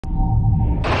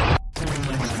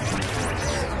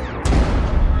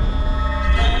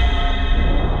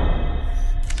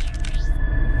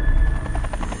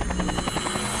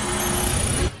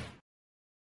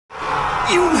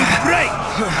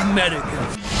America.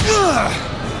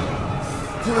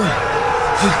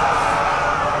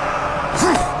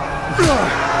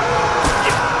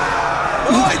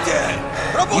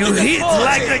 You hit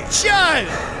like a child!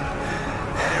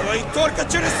 Делай только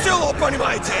через силу,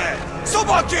 понимаете?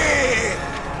 Собаки!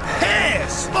 Hey,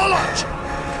 сволочь!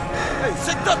 Эй,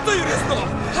 всегда ты, Резнов!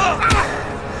 Ха!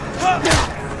 Ха!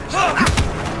 Ха!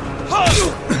 Ха!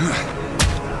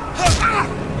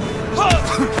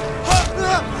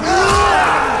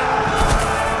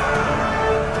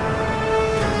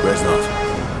 Reznov.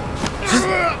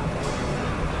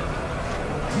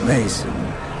 Mason,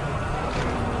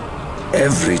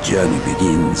 every journey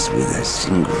begins with a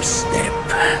single step.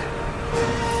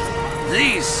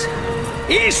 This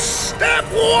is step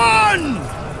one!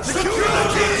 Secure the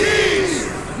keys!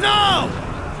 Now,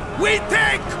 we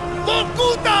take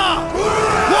Vorkuta!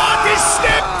 What is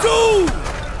step two?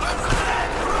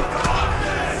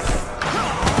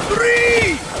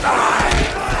 3!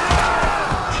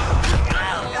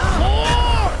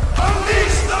 4!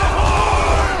 Unleash the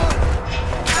horde!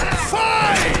 5!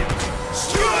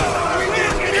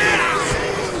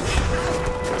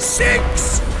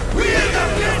 6! We are the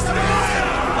best!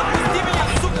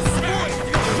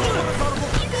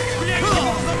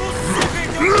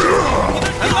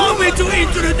 Allow me to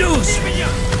introduce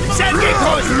Sergei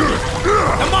Kozlov,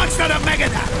 the monster of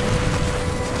Megadeth.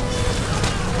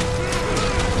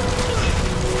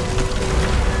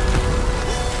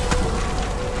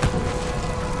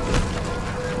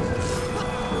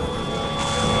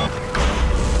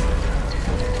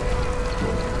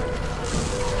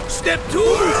 Step 2!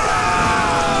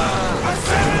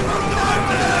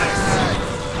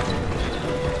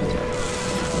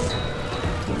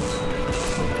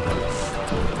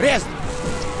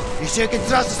 Reznov, you sure can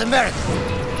trust us Americans?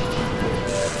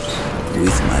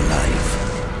 With my life.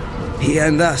 He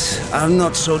and us are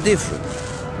not so different.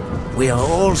 We are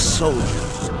all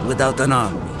soldiers without an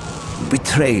army.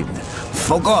 Betrayed,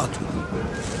 forgotten,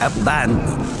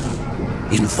 abandoned.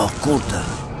 In Vorkuta,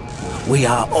 we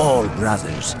are all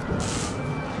brothers.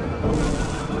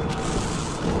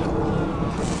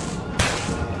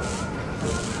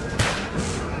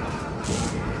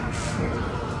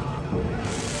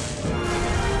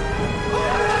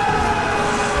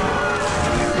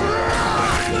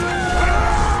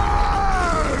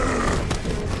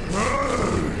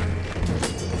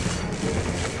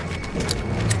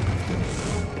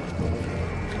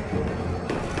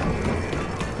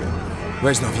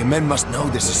 Reznov, your men must know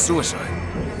this is suicide.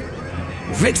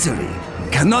 Victory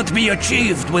cannot be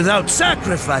achieved without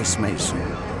sacrifice, Mason.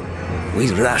 We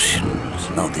Russians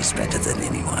know this better than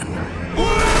anyone.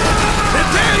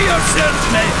 Prepare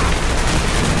yourselves, men!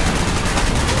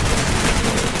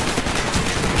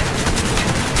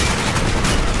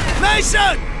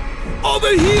 Mason!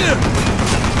 Over here!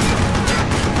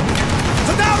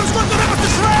 The down is going to rip us to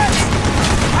shreds!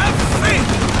 Have faith!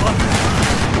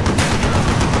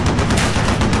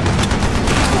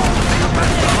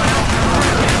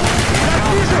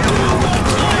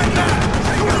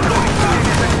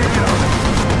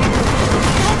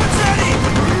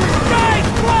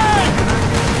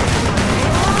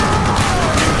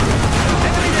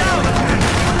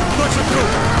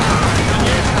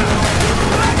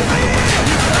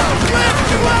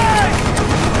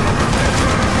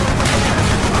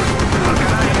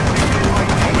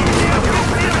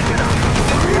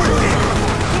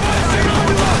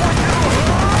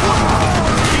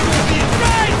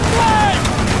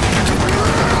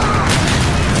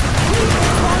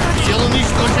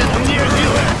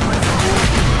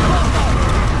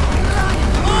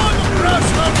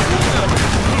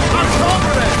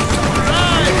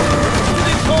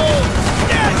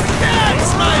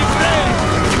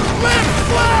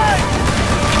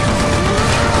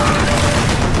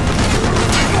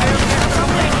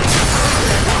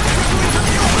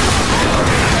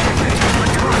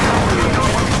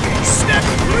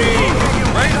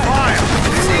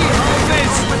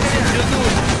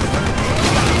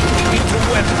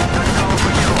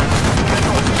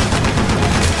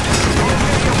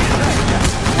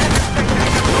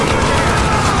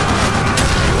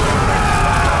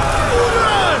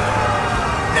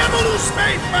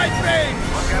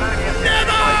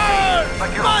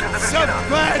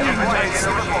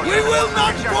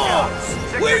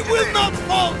 We will not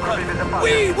falter!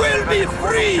 We will be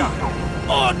free!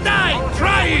 Or die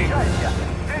trying!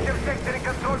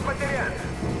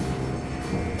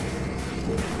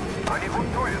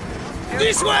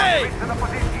 This way!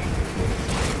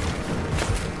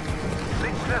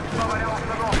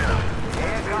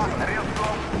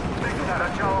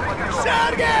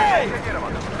 Sergei!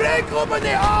 Break open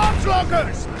the arms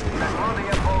lockers!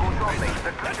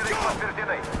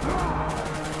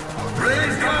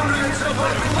 Brave comrades of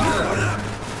Vorkuta,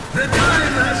 the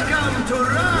time has come to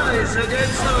rise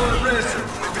against our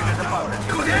oppressors.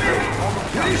 Today,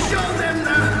 we show them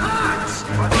their hearts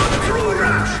of true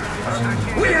rush.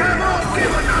 We have all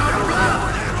given our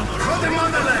blood for the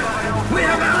motherland. We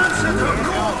have answered her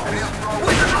calls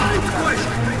without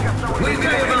question. We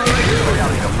gave our youth,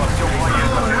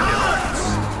 our hearts,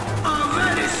 our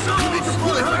very souls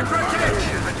for her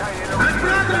protection. And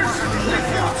brothers, we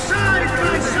fought side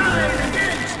by side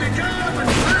against the German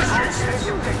fascists.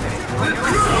 We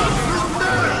crawled through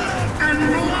dirt and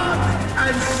blood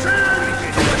and sand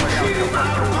to achieve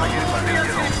our glorious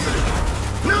victory.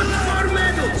 Not for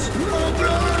medals or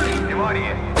glory,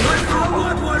 but for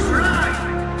what was right.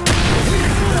 We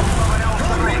fought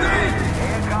for revenge.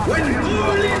 When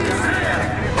Berlin fell,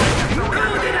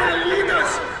 how did our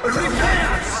leaders repay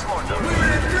us? We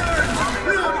returned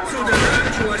not to the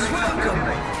virtuous welcome,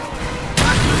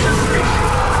 but to suspicion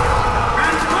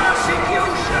and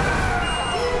persecution.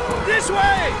 This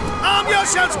way! Arm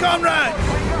yourselves, comrades!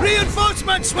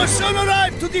 Reinforcements must soon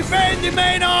arrive to defend the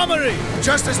main armory!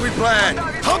 Just as we planned.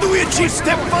 How do we achieve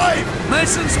step 5?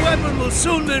 Mason's weapon will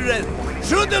soon be ready.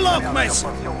 Shoot the lock, Mason!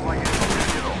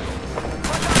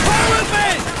 Forward,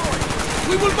 men!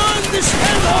 We will burn this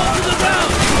hellhole to the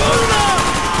ground! Move on!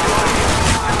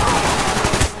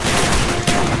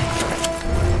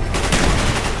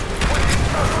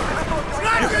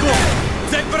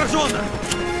 Цель поражена!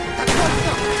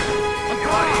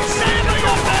 Save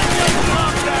your vengeance,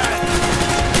 comrades!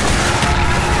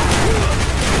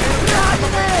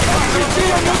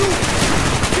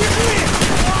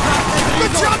 The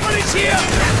chopper is here!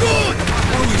 Good!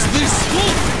 Oh, is this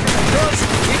good? Yes,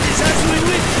 it is as we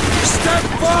wish! Step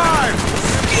 5!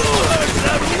 You heard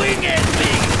the winged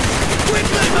beast!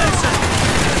 Quickly, Mason!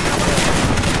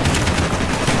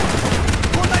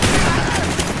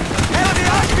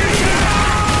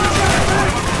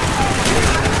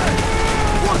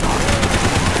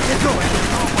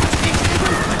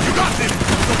 You got him!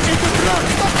 Keep it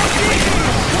running!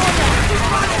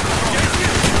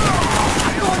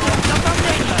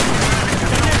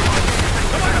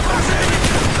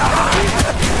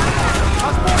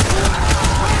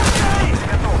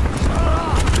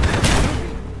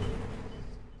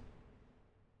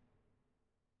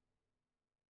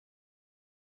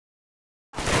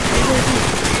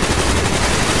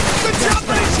 The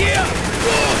chopper is here!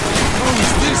 Good! Oh,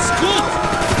 is this good?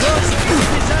 Yes, it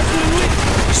is as we wish!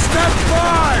 Step 5!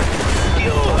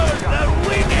 You heard the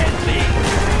winged beast!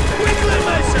 Quickly,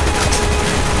 Mason!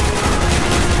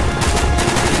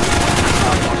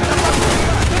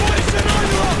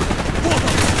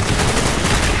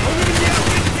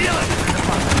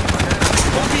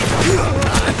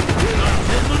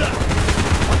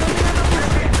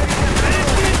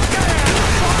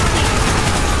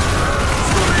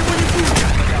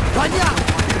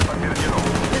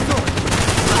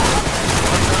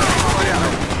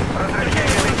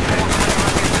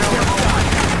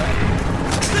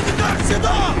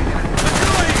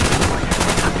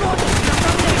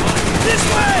 This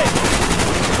way!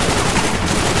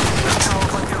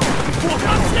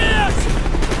 Upstairs!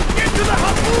 Get to the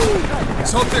harpoon!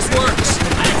 Let's hope this works.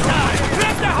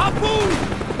 Grab the harpoon!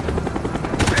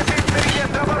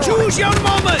 Choose your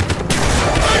moment!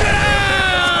 Fire!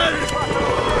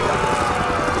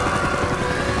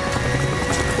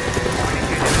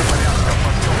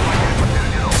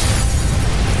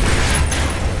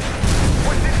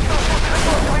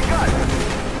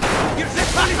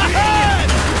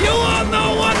 You all know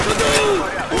what to do!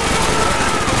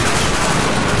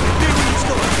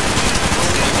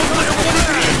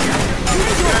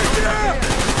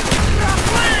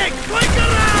 Flank! Flank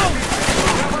around!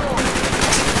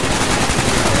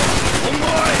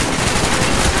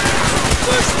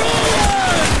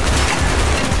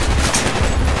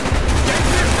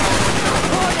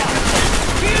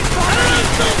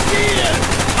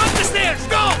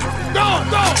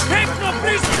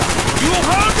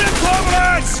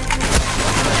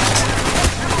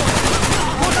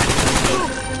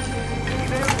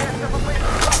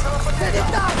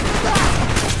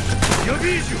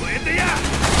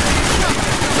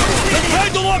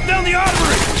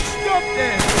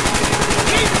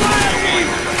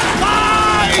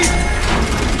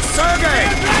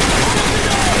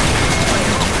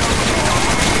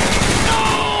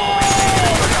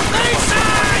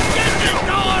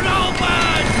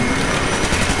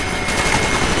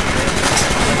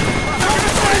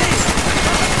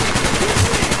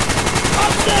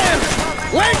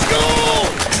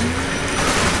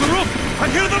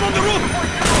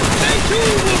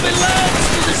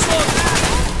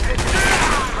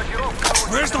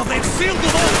 Seal the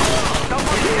hole!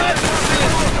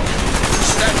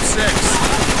 Step 6.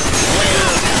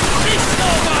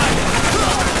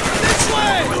 This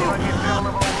way!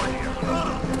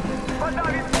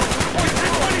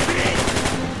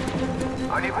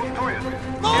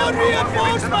 More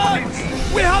reinforcements!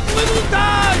 We have little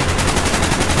time!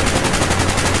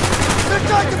 They're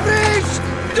trying to breach!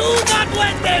 Do not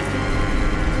let them!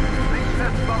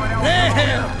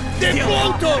 There! The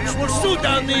blowtorch will suit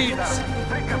our needs!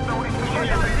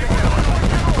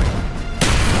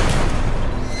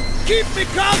 Keep me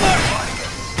covered!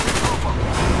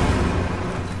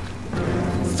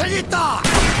 Санита!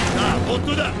 Да, вот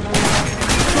туда!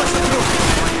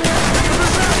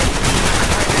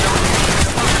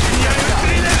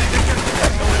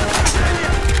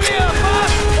 Here,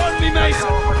 fast! On me,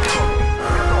 Mason!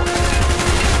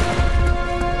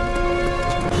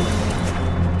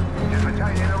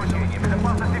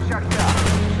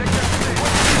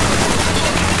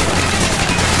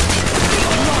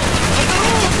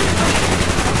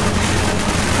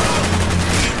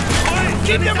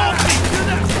 Keep them off me!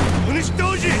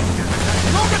 Уничтожи!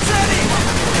 Много целей!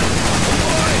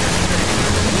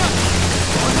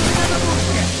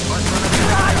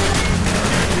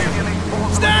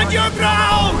 Stand your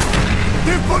ground!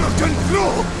 They're under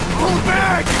control! Pull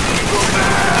back! Pull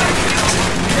back!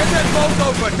 Get that boat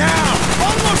open, now!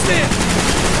 Almost in!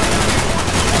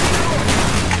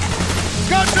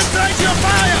 Concentrate your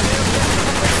fire!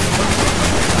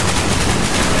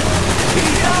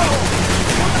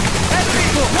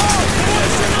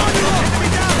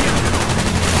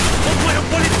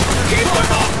 Keep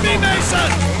them off me,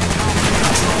 Mason!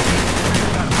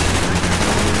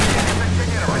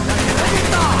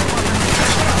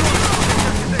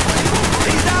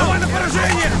 Давай на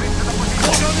поражение!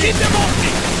 Keep them off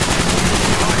me!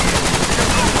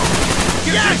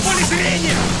 Yes! Поле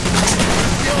зрения!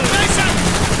 Mason!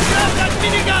 Grab that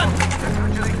minigun!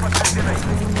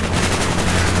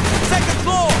 Second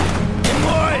floor!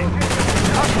 Boy!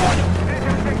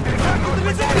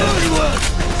 Good work!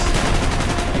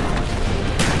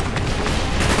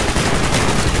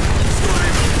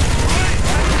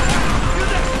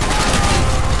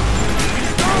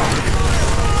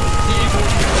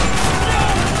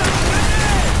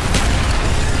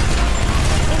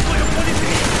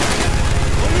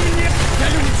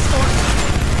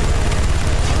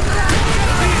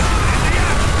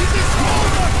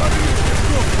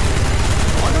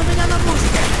 Он у меня на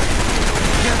мушке!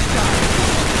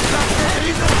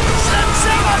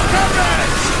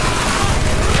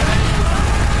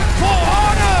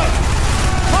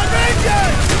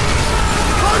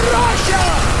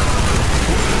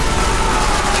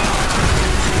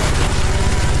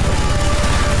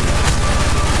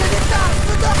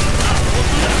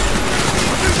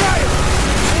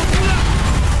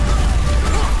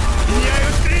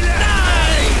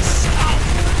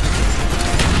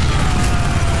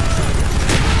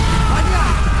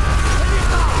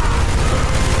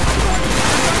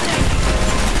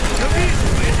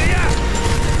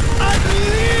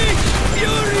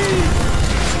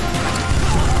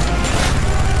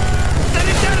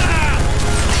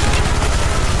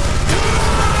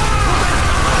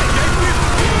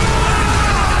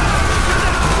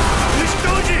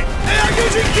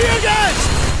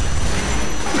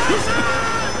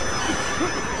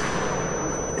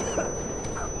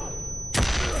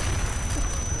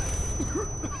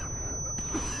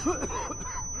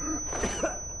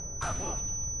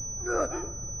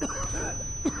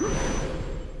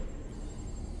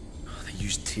 They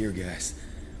used tear gas.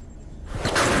 I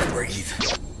couldn't breathe.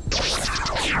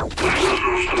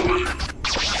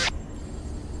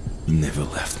 You never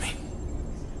left me.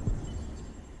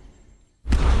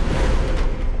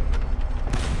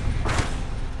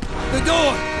 The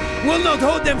door will not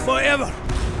hold them forever.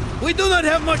 We do not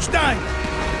have much time.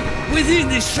 Within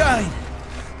this shrine,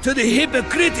 to the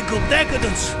hypocritical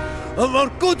decadence of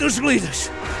Vorkuta's leaders,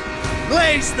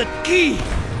 lays the key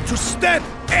to step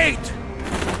 8.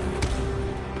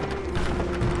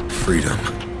 Freedom.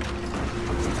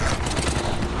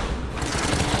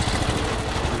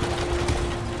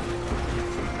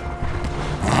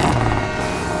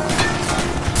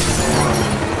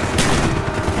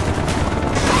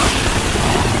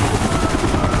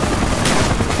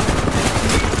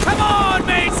 Come on,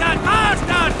 Mason!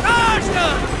 Faster!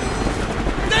 Faster!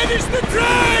 That is the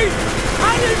train!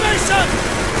 Hurry, Mason!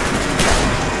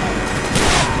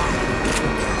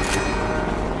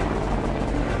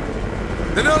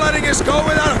 They're not letting us go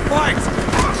without a fight!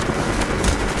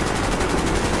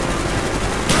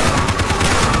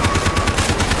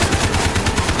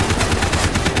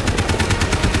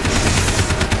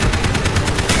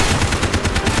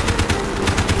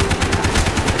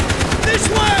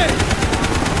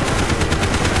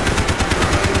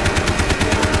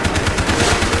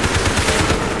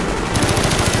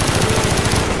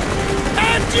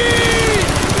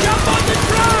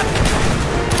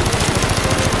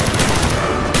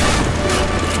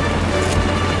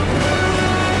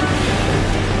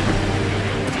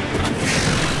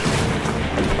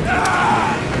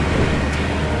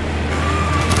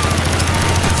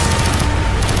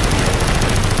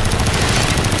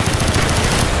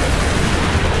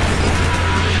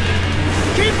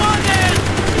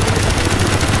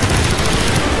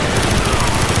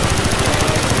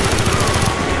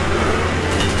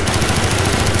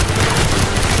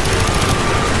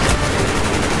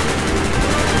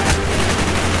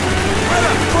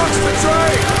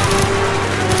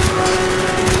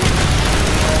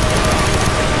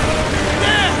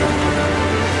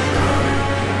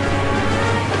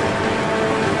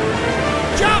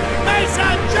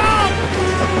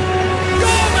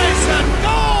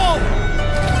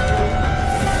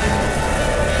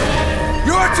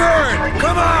 turn!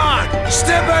 Come on!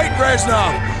 Step 8,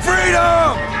 Reznov!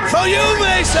 Freedom! For you,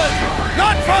 Mason!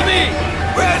 Not for me!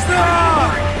 Reznov!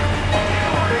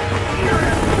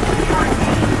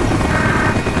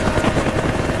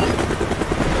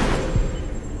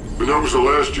 And that was the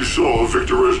last you saw of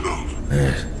Viktor Reznov.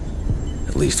 Yes.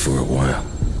 At least for a while.